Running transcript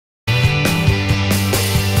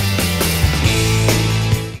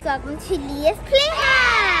to Leah'S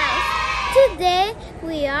Playhouse. Today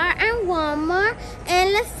we are in Walmart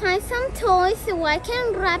and let's find some toys so I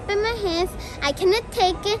can wrap in my hands. I cannot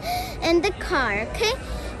take it in the car, okay?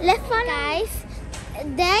 Let's follow. Guys,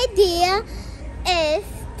 the idea is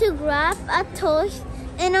to grab a toy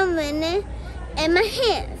in a minute in my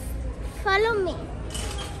hands. Follow me.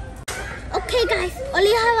 Okay guys,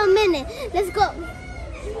 only have a minute. Let's go.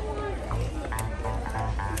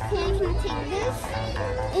 Okay, I'm gonna take this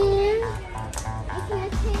and I'm gonna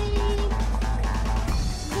take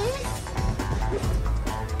this.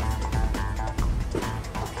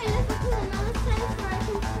 Okay, let's go to another side so I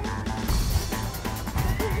can try.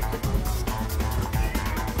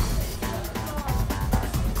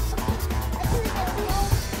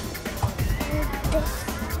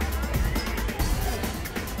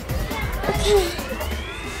 Okay, let's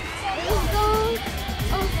go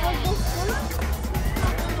for this one.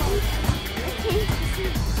 Okay, this one.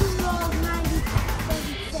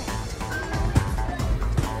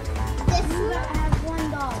 I have $1.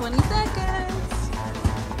 20 seconds.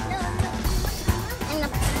 No. And a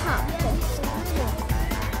pop.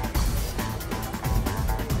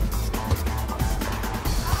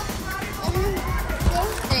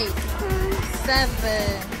 8, 7,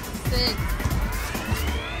 6,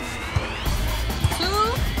 2,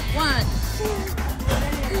 1.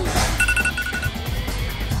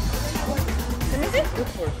 Let me see.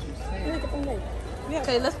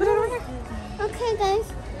 Okay, let's put it over here. Okay, guys.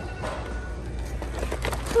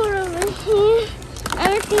 Put it over here.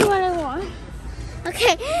 Everything what I want.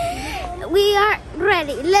 Okay, we are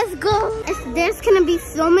ready. Let's go. There's gonna be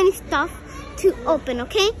so many stuff to open,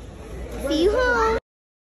 okay? See you home.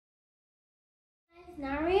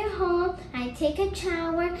 Now we're home. I take a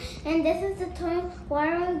shower, and this is the toy what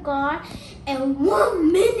I got in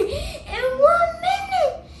 1 minute.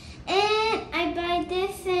 And I buy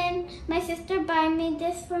this, and my sister buy me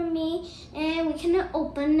this for me, and we cannot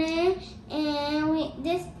open it. And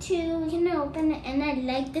this too, we cannot open it, and I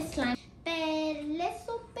like the slime. But let's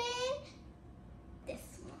open this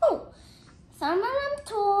one. Oh, some of them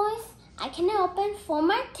toys I can open for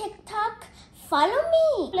my TikTok. Follow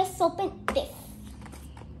me. Let's open this.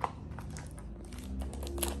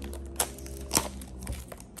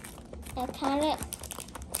 I kind of,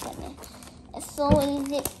 it's so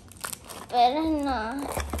easy, but it's not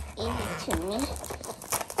easy to me.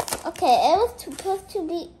 Okay, it was supposed to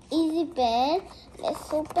be easy, but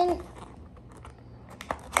let's open.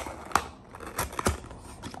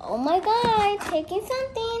 Oh my God, taking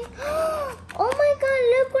something. Oh my God,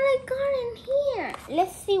 look what I got in here.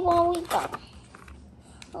 Let's see what we got.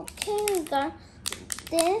 Okay, we got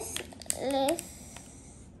this. Let's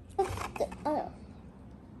the other.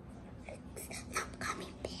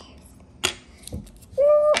 Gummy bears.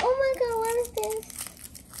 Oh my God, what is this?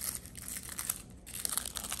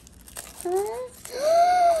 Huh?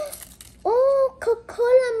 Oh,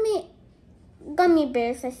 Coca-Cola gummy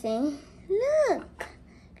bears, I think. Look.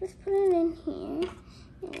 Let's put it in here.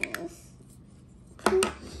 Yes.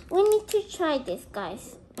 We need to try this,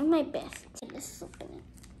 guys. I'm my best. Let's open it.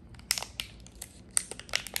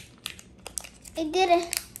 I did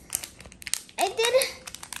it.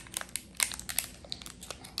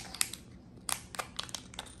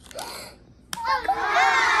 Oh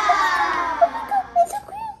my God, it's so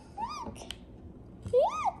cute.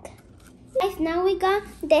 Look. Guys, now we got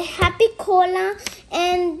the Happy Cola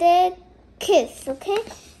and the Kiss, okay?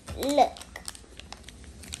 Look.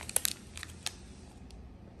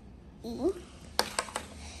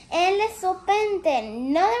 And let's open the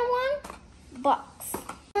another one box.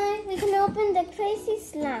 We can open the crazy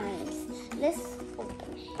slimes. Let's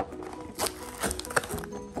open it.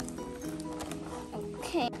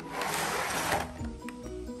 Okay.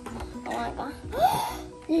 Oh my God.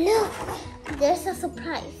 Look, there's a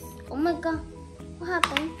surprise. Oh my God, what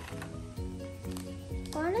happened?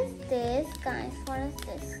 What is this, guys? What is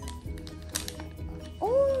this?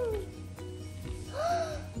 Oh,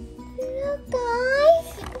 look, guys.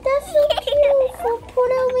 That's so cute. So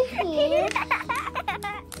put over here.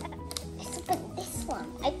 Let's open this one.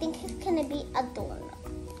 I think it's gonna be a donut.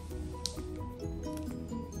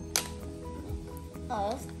 Oh,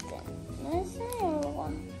 that's another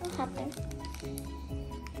one. What happened?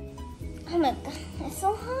 Oh my God, it's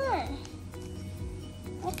so hard.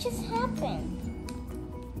 What just happened?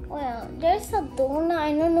 Well, there's a donut.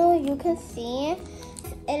 I don't know if you can see it.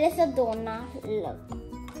 It is a donut. Look.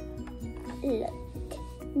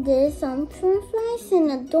 There's some flies in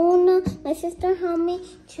a donut. My sister helped me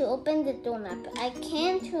to open the donut, but I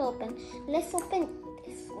can't to open. Let's open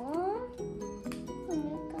this one. Oh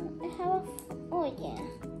my God. I have a, oh yeah.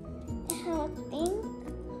 I have a thing.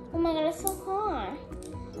 Oh my god, it's so hard.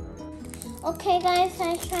 Okay guys,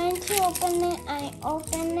 I'm trying to open it. I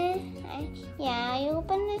open it. I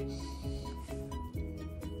open it.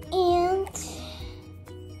 And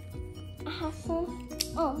I have some,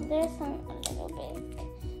 oh, there's some a little bit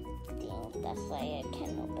thing. That's why I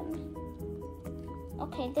can't open it.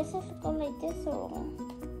 Okay, this is go like this or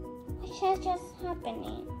what is just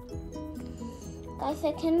happening? Guys,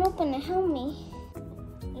 I can't open it. Help me.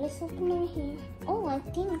 Let's open it here. Oh, I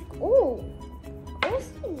think. Oh, where's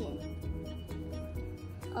it?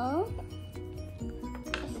 Oh,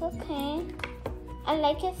 it's okay. I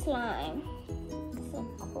like it slime. It's so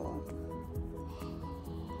cool.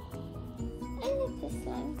 I like this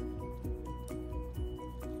slime.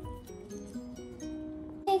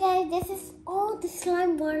 Hey guys, this is all the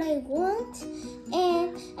slime what I want,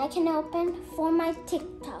 and I can open for my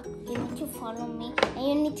TikTok. You need to follow me, and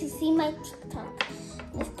you need to see my TikTok.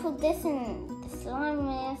 Let's put this in the slime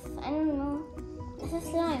mess. I don't know. This is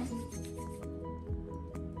slime.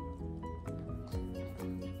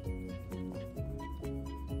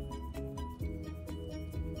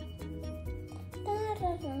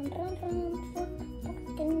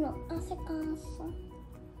 Porque no hace caso.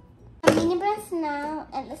 Mini brands now,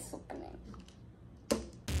 and let's open it.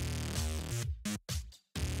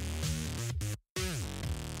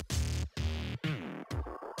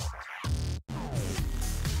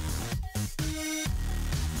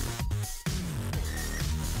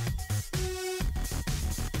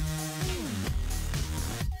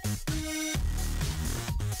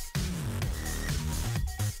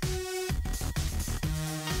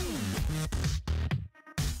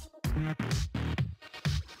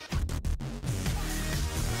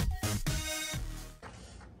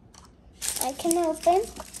 I can open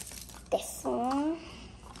this one.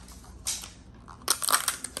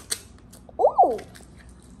 Oh!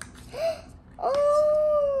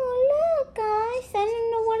 Oh, look guys, I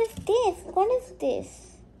don't know what is this. What is this?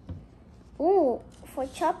 Oh, for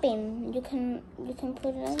chopping. You can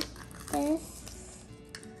put it on this.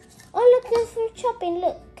 Oh look, it's for chopping,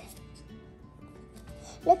 look.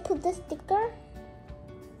 Let's put the sticker.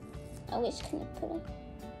 I wish can I put it?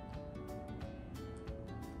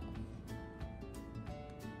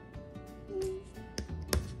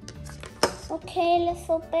 Okay, let's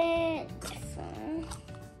open this one.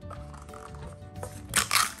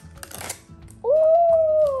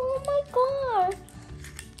 Oh my god!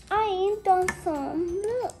 I ain't done some.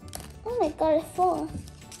 Look. Oh my god, it's full.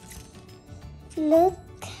 Look.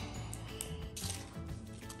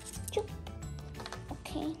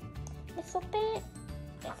 Okay, let's open it.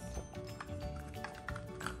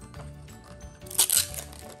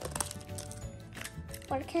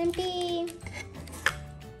 What can it be?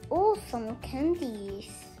 Oh, some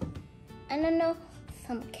candies. I don't know,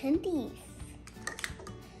 some candies.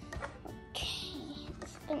 Okay,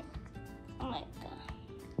 let's open. Oh my god.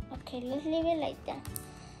 Okay, let's leave it like that.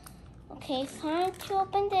 Okay, it's hard to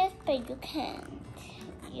open this, but you can't.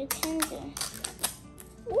 You can do it.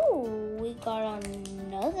 Ooh, we got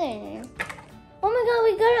another. Oh my god,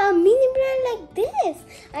 we got a mini brand like this.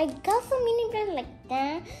 I got some mini brand like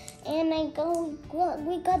that, and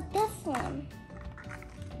we got this one.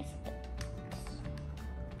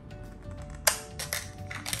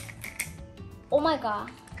 Oh my god.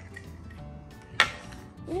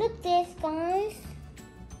 Look this, guys.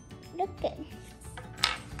 Look it.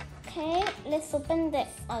 Okay, let's open this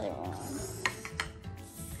other one.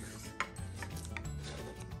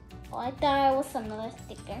 Oh, I thought it was another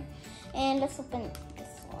sticker. And let's open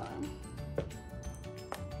this one.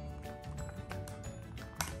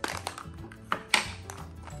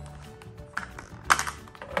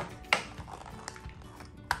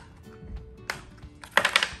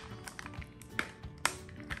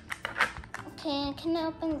 Okay, can I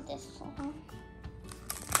open this one?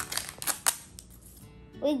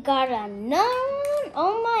 We got another.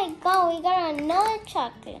 Oh my god, we got another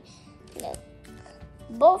chocolate. Look,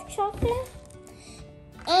 both chocolate.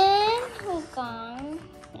 And we got.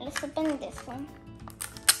 Let's open this one.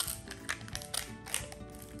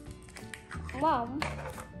 Wow.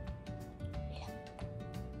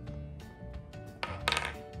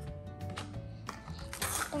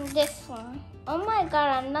 And this one. Oh my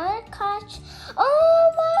god, another catch.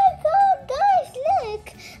 Oh my god, guys,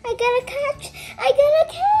 look. I got a catch. I got a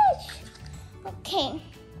catch. Okay.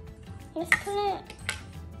 Let's put it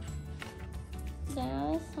the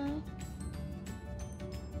other side.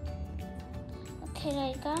 Okay, there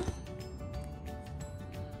you go.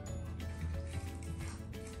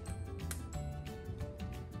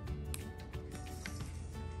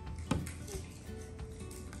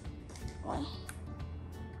 Wait.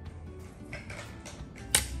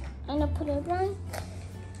 I'm gonna put it right.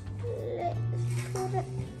 Let's put it.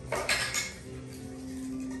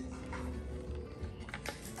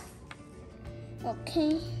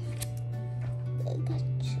 Okay. I got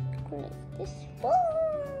chocolate. This.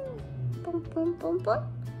 Boom, boom, boom, boom.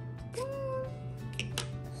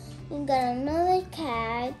 We got another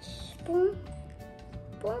catch. Boom.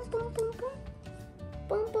 Boom, boom, boom, boom.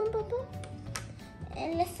 Boom, boom, boom, boom.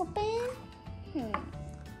 And let's open.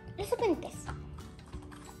 Let's open this.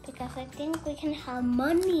 Because I think we can have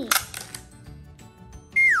money.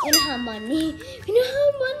 We don't have money. We don't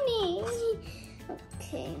have money.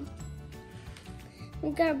 Okay. We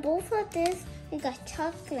got both of this. We got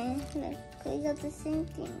chocolate. Look, we got the same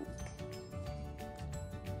thing.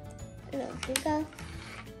 Look, we got.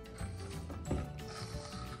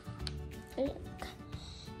 Look.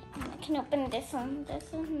 I can open this one. This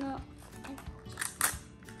is not.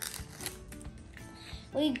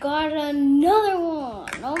 We got another one.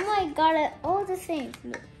 Oh my god, it's all the same.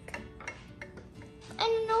 Look. I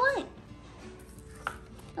don't know why.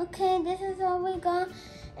 Okay, this is all we got.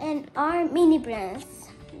 And our mini brands.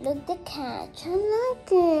 Look the catch. I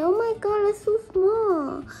like it. Oh my god, it's so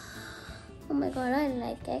small. Oh my god, I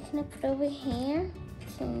like it. Can I put it over here?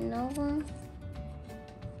 Okay, no one.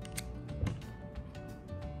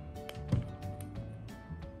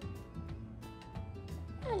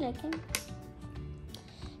 I like it.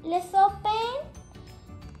 Let's open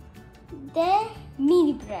the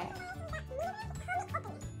mini bread.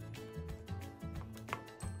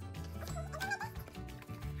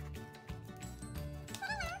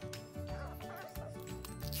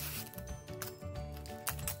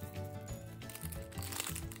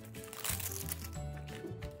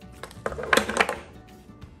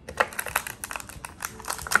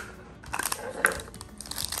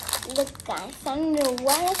 Look guys, I don't know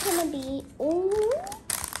what it's gonna be. Ooh.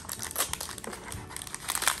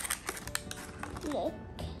 Look.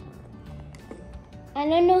 I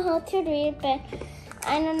don't know how to read, but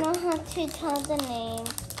I don't know how to tell the name.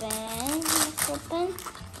 Then let's open.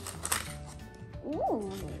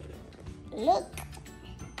 Ooh. Look.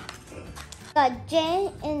 We got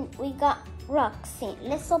Jay and we got Roxy.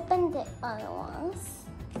 Let's open the other ones.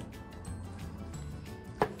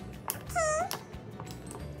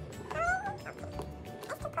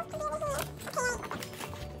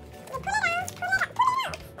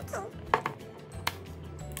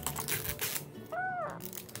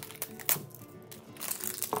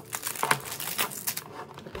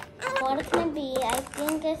 What it's gonna be? I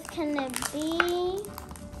think it's gonna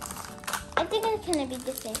be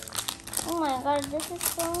the same. Oh my god, this is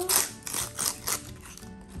so.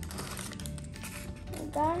 I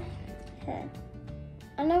got her.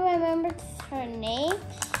 I don't remember her name.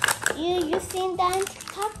 You seen that on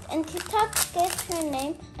TikTok? And TikTok gets her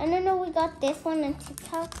name. I don't know. We got this one on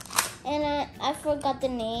TikTok, and I forgot the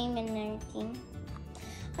name and everything.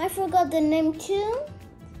 I forgot the name too,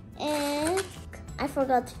 and I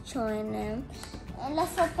forgot to join them. And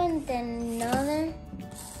let's open another.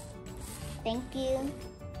 Thank you.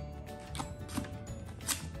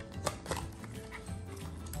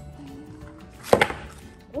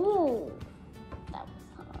 Ooh, that was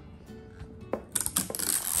hard.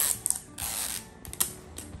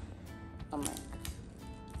 Oh my god.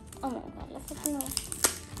 Oh my god, let's open it.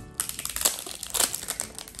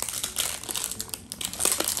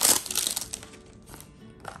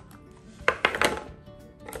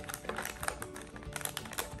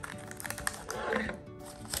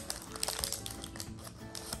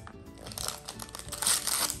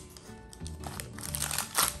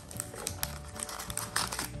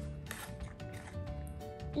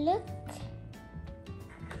 Look.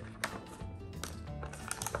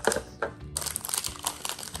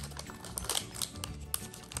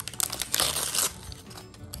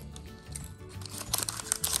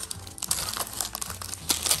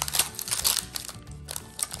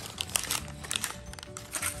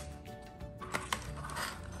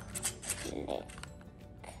 Look.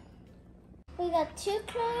 We got 2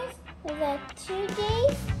 Claire's, we got 2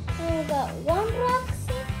 Jays, and we got 1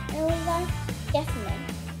 Roxy, and we got Jasmine.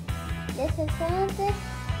 This is all this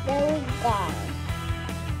that we got.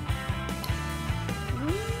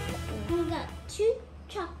 We got 2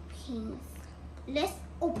 Shopkins. Let's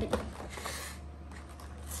open it.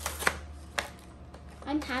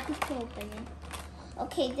 I'm happy to open it.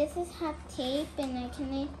 Okay, this is half tape, and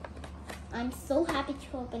I'm so happy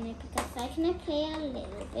to open it because I can play a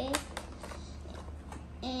little bit.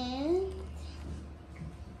 And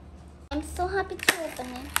I'm so happy to open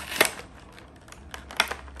it.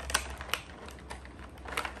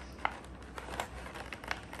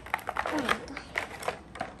 Oh my god.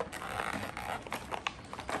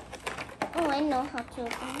 know how to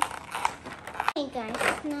open it. Hey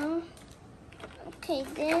guys, now, okay,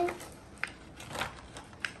 this,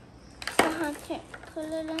 so how to put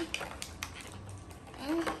it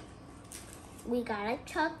in. We got a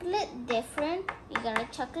chocolate different.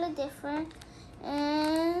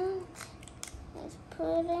 And let's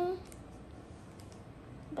put it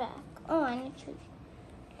back. Oh, I need to.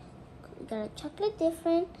 We got a chocolate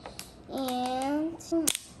different. And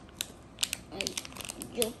I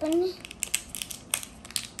open it.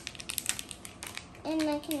 And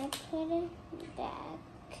I can put it back.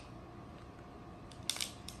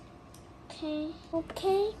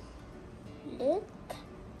 Okay. Look.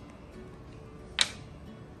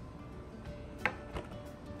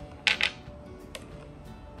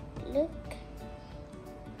 Look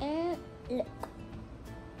and look.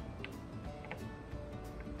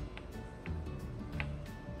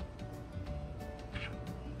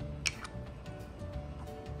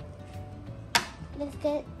 Let's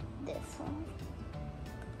get this one.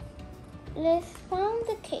 Let's find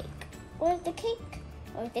the cake. Where's the cake?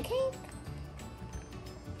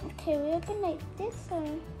 Okay, we open like this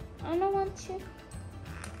one. I don't want to.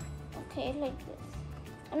 Okay, like this.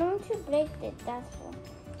 I don't want to break it, that's all.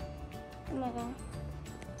 Oh my god.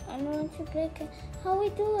 I don't want to break it. How we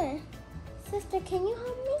do it? Sister, can you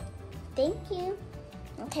help me? Thank you.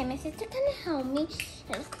 Okay, my sister can help me.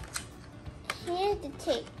 Here's the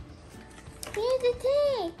cake.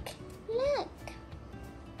 Look.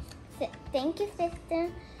 Thank you, sister.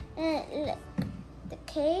 Look. The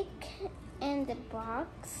cake and the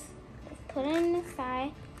box. Let's put it in the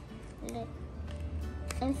side. Look.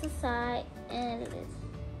 Inside and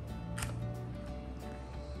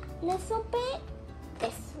let's open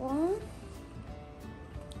this one.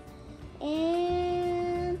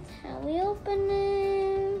 And how we open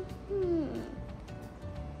it?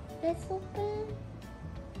 Let's open.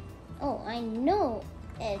 Oh, I know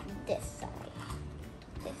it's this side.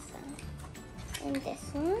 And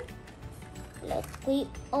this one. Look, we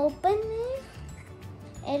open it.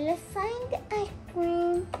 And let's find the ice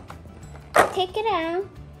cream. Take it out.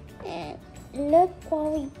 And look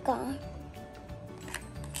what we got.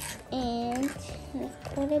 And let's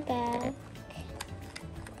put it back.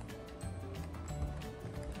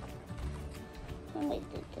 How do we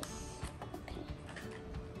do this? Okay.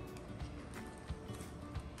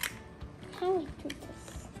 How do we do this?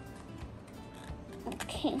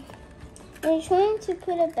 Okay. We're trying to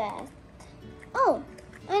put it back. Oh,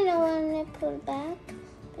 I know when to put it back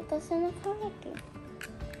because I'm not correctly.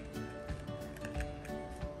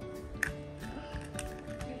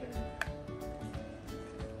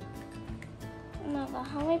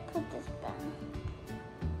 How do I put this back?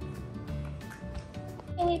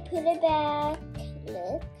 And we put it back.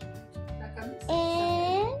 Look.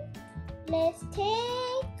 And let's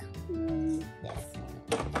take this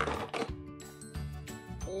one.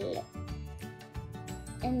 Look.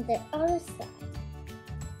 And the other side.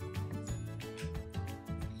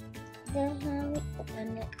 Then how we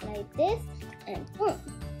open it like this and boom.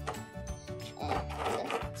 And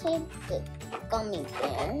let's take the gummy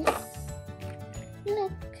bears.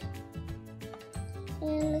 Look.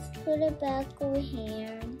 And let's put it back over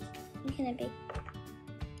here. It's gonna be.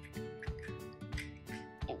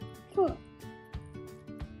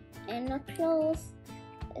 And not close.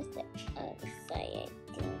 That's the other side, I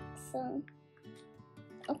think so.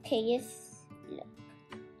 Okay, yes. Look.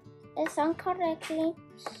 That's done correctly.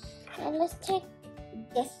 And let's take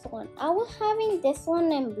this one. I was having this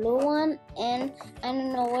one and blue one, and I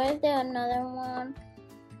don't know where the another one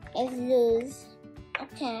is loose.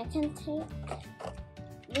 Okay, I can take.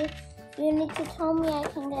 You need to tell me I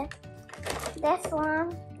can get this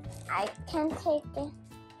one. I can take it.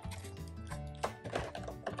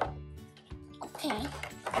 Okay.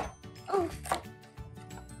 Oh.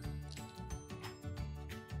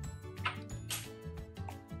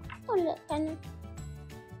 Oh look, and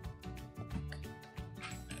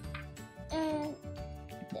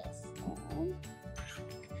this one.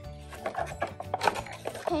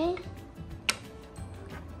 Okay.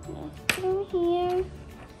 Let's put it here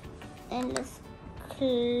and let's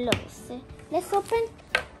close it. Let's open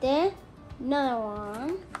the another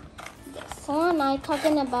one. This one, I'm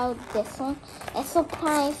talking about this one. A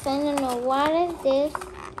surprise. I don't know what is this.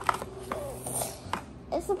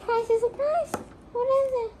 A surprise, a surprise. What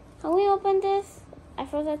is it? Can we open this? I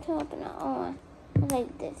forgot to open it. Oh,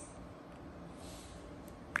 like this.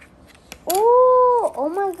 Oh, oh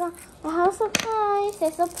my god. How surprise.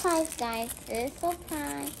 It's a surprise, guys. It's a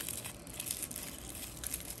surprise.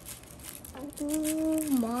 Oh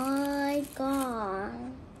my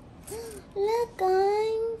god. Look,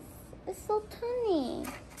 guys. It's so tiny.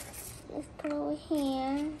 Let's put it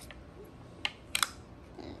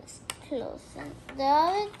closing. The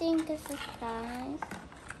other thing is a surprise.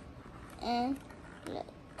 And look.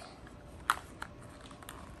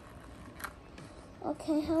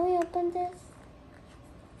 Okay, how we open this?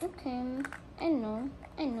 Okay, I know.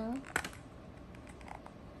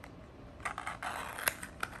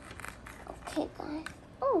 Okay, guys.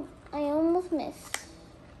 Oh, I almost missed.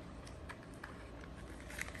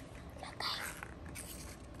 Look, guys.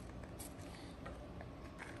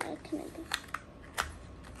 What can I do?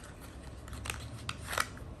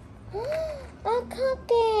 A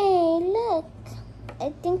cookie! Look.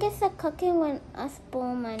 I think it's a cookie with a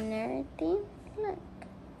spoon and everything. Look.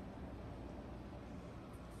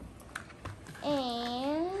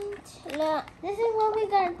 And look, this is what we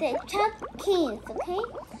got, the Shopkins, okay?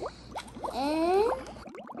 And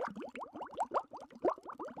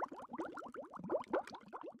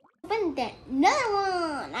open that another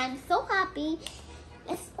one. I'm so happy.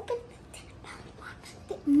 Let's open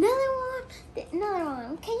another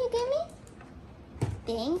one. Can you give me?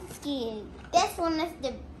 Thank you. This one is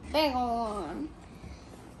the big one.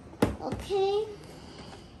 Okay.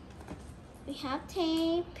 We have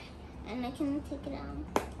tape. And I can take it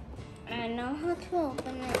out. I know how to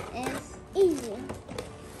open it. It's easy.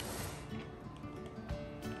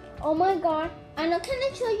 Oh my god. I'm not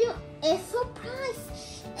gonna show you. It's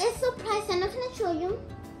surprise. It's surprise. I'm not gonna show you.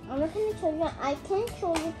 I can't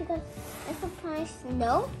show you because it's surprise.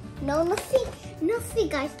 No, see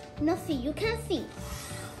guys. No, see. You can't see.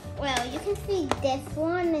 Well, you can see this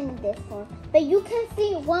one and this one. But you can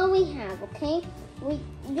see what we have, okay?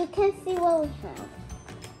 You can see what we have.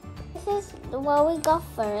 This is what we got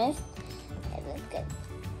first. Let's get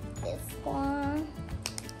this one.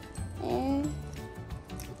 And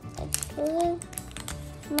let's put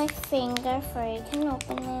my finger for you can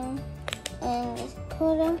open them. And let's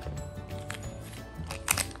put them.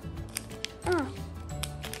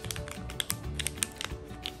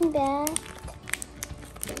 Back.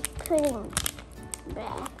 Putting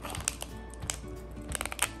back.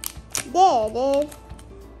 There it is.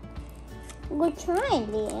 Good try,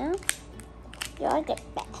 Leah. You're the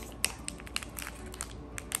best.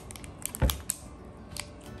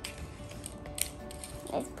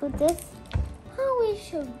 Let's put this how we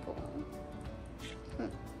should go.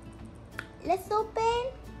 Let's open.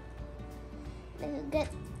 Let's get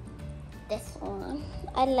this one.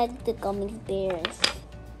 I like the gummy bears.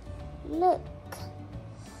 Look.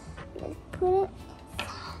 Let's put it.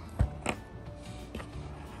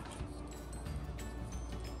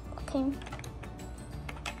 Okay.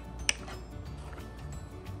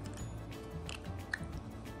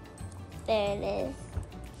 There it is.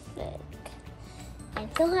 Look. I'm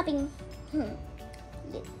so happy.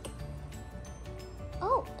 Look.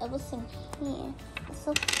 Oh, it was in here.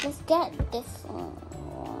 So let's get this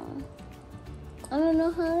one. I don't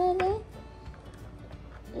know how to do.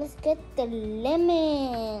 Let's get the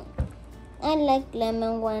lemon. I like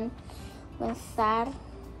lemon when sad.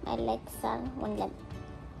 I like sad when lemon.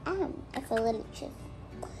 It's delicious.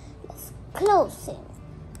 Let's close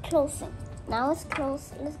it. Now it's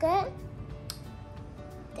closed. Let's get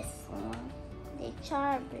this one, the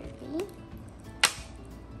strawberry,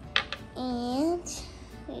 and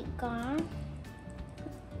we got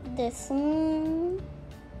this one.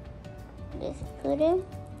 Let's put it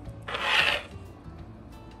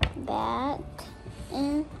back,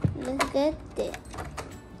 and let's get this.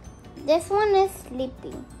 This one is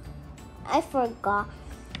sleepy. I forgot.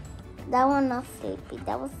 That one not sleepy.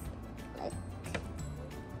 That was like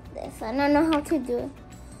this. I don't know how to do it.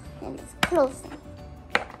 And it's closing.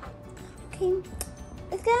 Okay,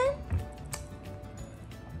 let's go.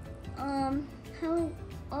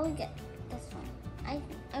 How we get this one?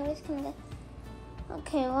 I was gonna get.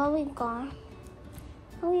 Okay, what we got?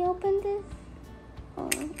 How we open this? Oh,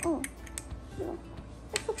 no.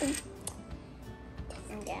 Let's open.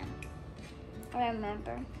 Yeah, I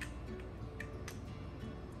remember.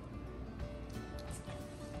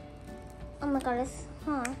 Oh my god, it's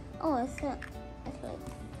hard. Oh, it's like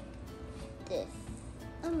this.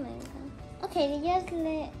 Oh my god. Okay, let's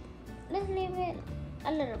leave it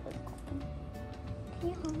a little bit open. Can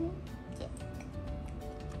you hold me? Yeah.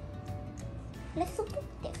 Let's open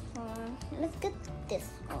this one. Let's get this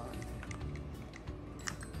one.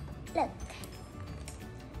 Look.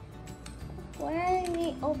 Where are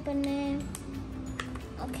we opening?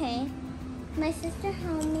 Okay. My sister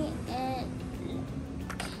helped me and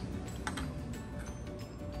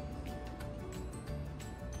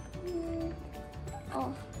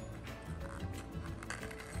oh,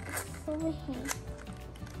 over here.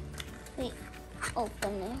 Wait,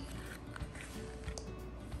 open it.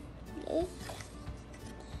 Look.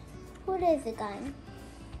 What is it, guys?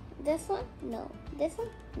 This one? No. This one?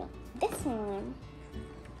 No. This one.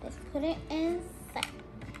 Let's put it inside.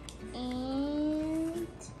 And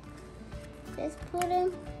let's put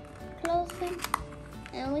it, close it,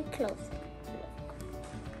 and we close it.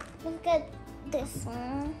 Look. Let's get this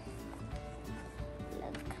one.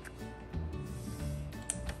 Look.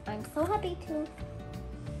 I'm so happy too.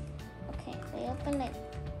 Okay, we open like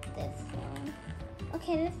this one.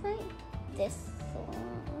 Okay, let's find this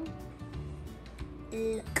one.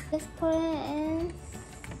 Look. Let's put it in.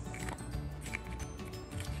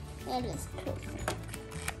 And let's close it.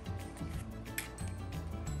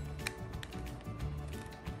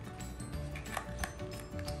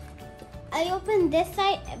 I opened this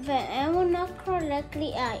side, but I will not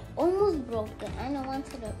correctly. I almost broke it. I don't want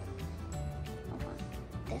to do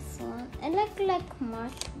this one. I like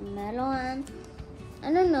marshmallow, and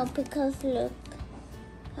I don't know because look,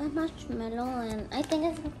 marshmallow, and I think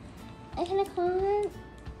it's. I can call it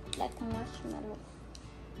like marshmallow.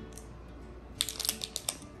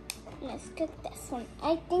 Let's get this one.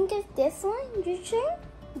 I think it's this one. You sure?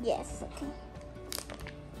 Yes. Okay.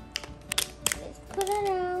 Let's put it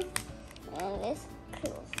out. And let's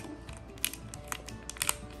close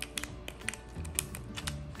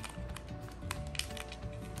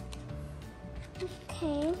it.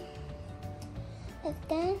 Okay. And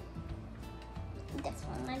then this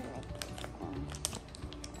one, I like this one.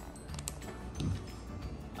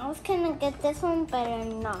 I was gonna get this one, but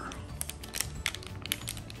I'm not.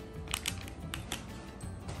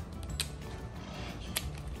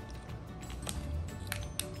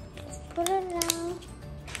 Let's put it out.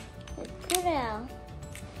 Pull it out.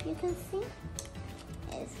 You can see?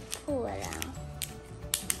 Let's pull it out.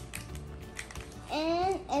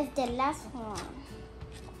 And it's the last one.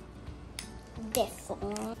 This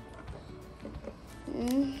one.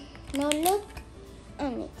 No look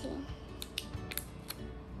anything.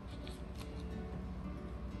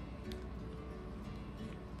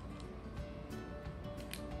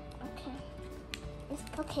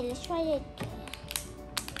 Okay, let's try it again.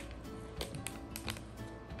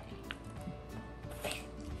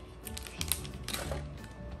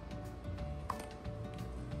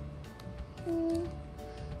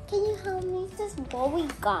 Can you help me? This is what we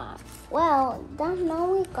got. Well, don't know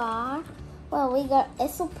we got. Well, we got a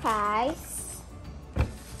surprise.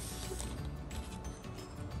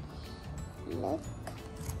 Look.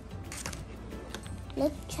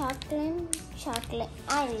 Look, chocolate.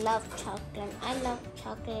 I love chocolate. I love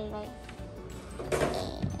chocolate.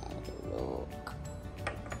 And look.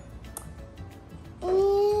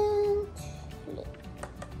 And look.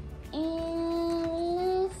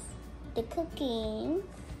 And the cookie.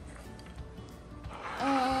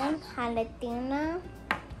 And jalapeno.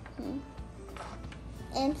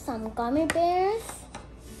 And some gummy bears.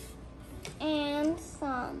 And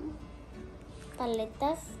some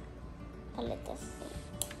paletas.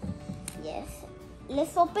 Yes.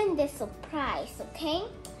 Let's open the surprise, okay?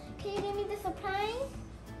 Can you give me the surprise?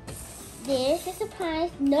 There's the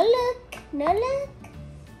surprise. No look. No look.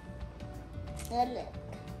 No look.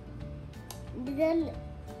 No look.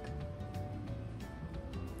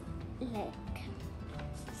 Look.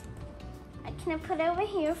 I can put it over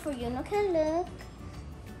here for you. No, can look.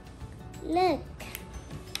 Look.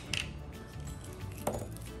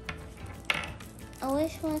 Oh,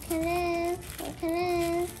 which one can it? What can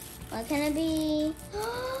it? What can it be?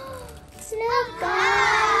 Look,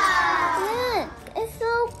 guys! Look, it's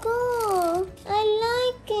so cool. I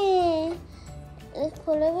like it. Let's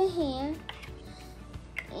put it over here,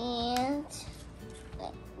 and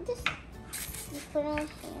like this. Let's put it on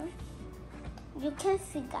here. You can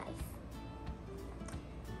see, guys.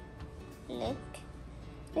 Look,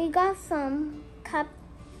 we got some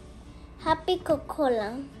Happy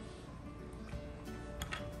Coca-Cola.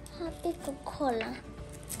 Happy Coca-Cola.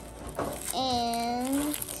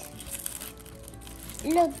 And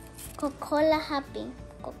look, Coca-Cola Happy.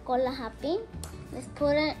 Coca-Cola Happy. Let's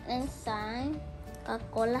put it inside.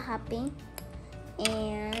 Coca-Cola Happy.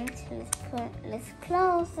 And let's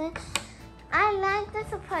close it. I like the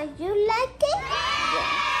surprise. You like it? Yeah.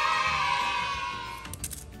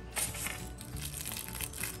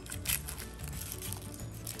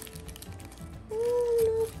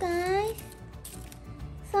 Look, guys.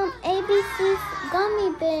 Some ABC gummy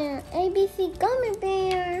bear. ABC gummy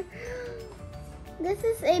bear. This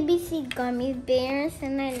is ABC gummy bears,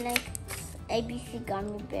 and I like ABC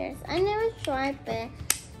gummy bears. I never tried, but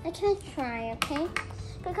I can try, okay?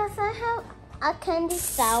 Because I have a candy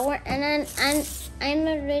sour, and I'm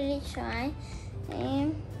not really try.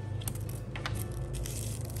 And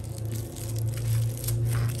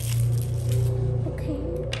okay,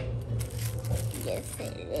 yes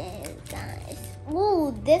it is.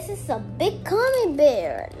 this is a big gummy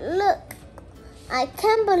bear. Look. I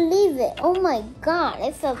can't believe it. Oh my God.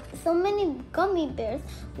 It's so many gummy bears.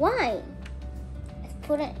 Why? Let's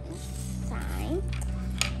put it inside.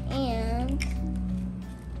 And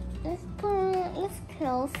let's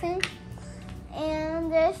close it. And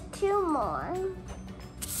there's 2 more.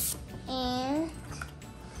 And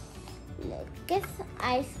look, it's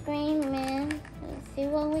ice cream, man. Let's see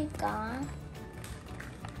what we got.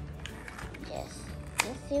 Yes,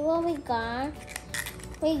 let's see what we got.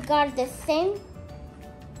 We got the same.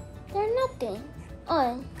 They're nothing.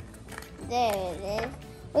 Oh, there it is.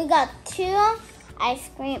 We got 2 ice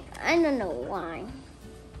cream. I don't know why.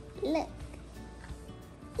 Look.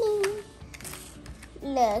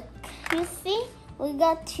 Look, you see? We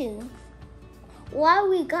got 2. Why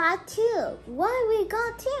we got 2? Why we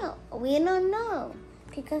got 2? We don't know.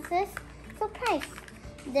 Because it's surprise.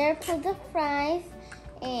 There put the fries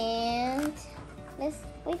and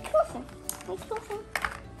we close them.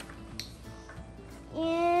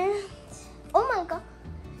 And oh my God,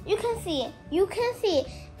 you can see it. You can see it.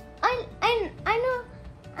 I know.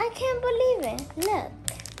 I can't believe it. Look.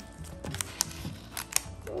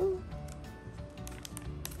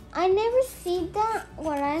 I never see that.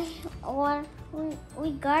 What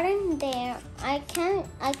we got in there. I can't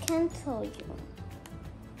tell you.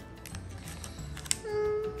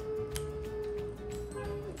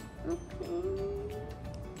 Okay.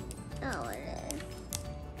 Oh, it is.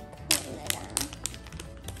 Pull it out.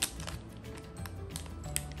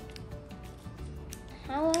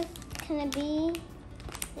 How can it be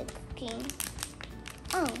the cookie?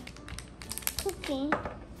 Oh, cookie.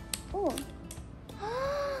 Oh,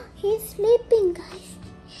 he's sleeping, guys.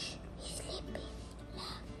 Shh, he's sleeping.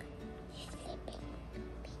 Look, he's sleeping.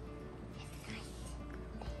 It's night.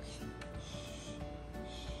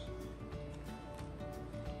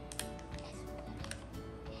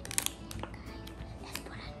 Let's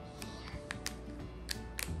put it here.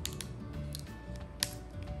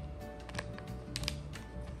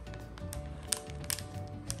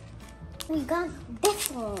 We got this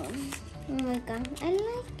one. Oh my God, I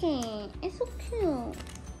like it. It's so cute.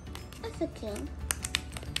 It's so cute.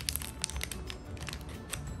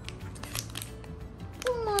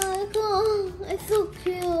 Oh my God, it's so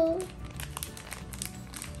cute.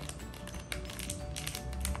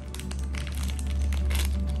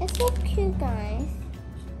 It's so cute, guys.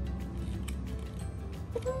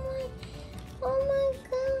 Oh my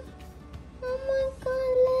God. Oh my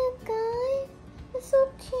God, look, guys. It's so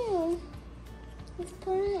cute. Let's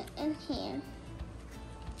put it in here.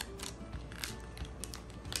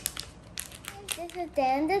 This is the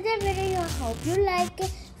end of the video. I hope you like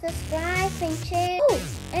it. Subscribe and share. Oh,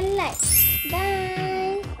 and like.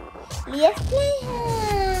 Bye. Leah'S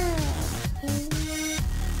Playhouse.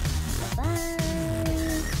 Bye.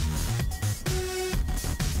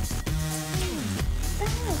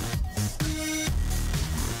 Bye.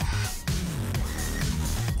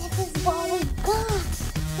 This is what we got.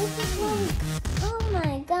 This is what we got. Oh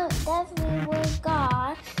my God, that's what we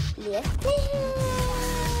got. Leah'S Playhouse.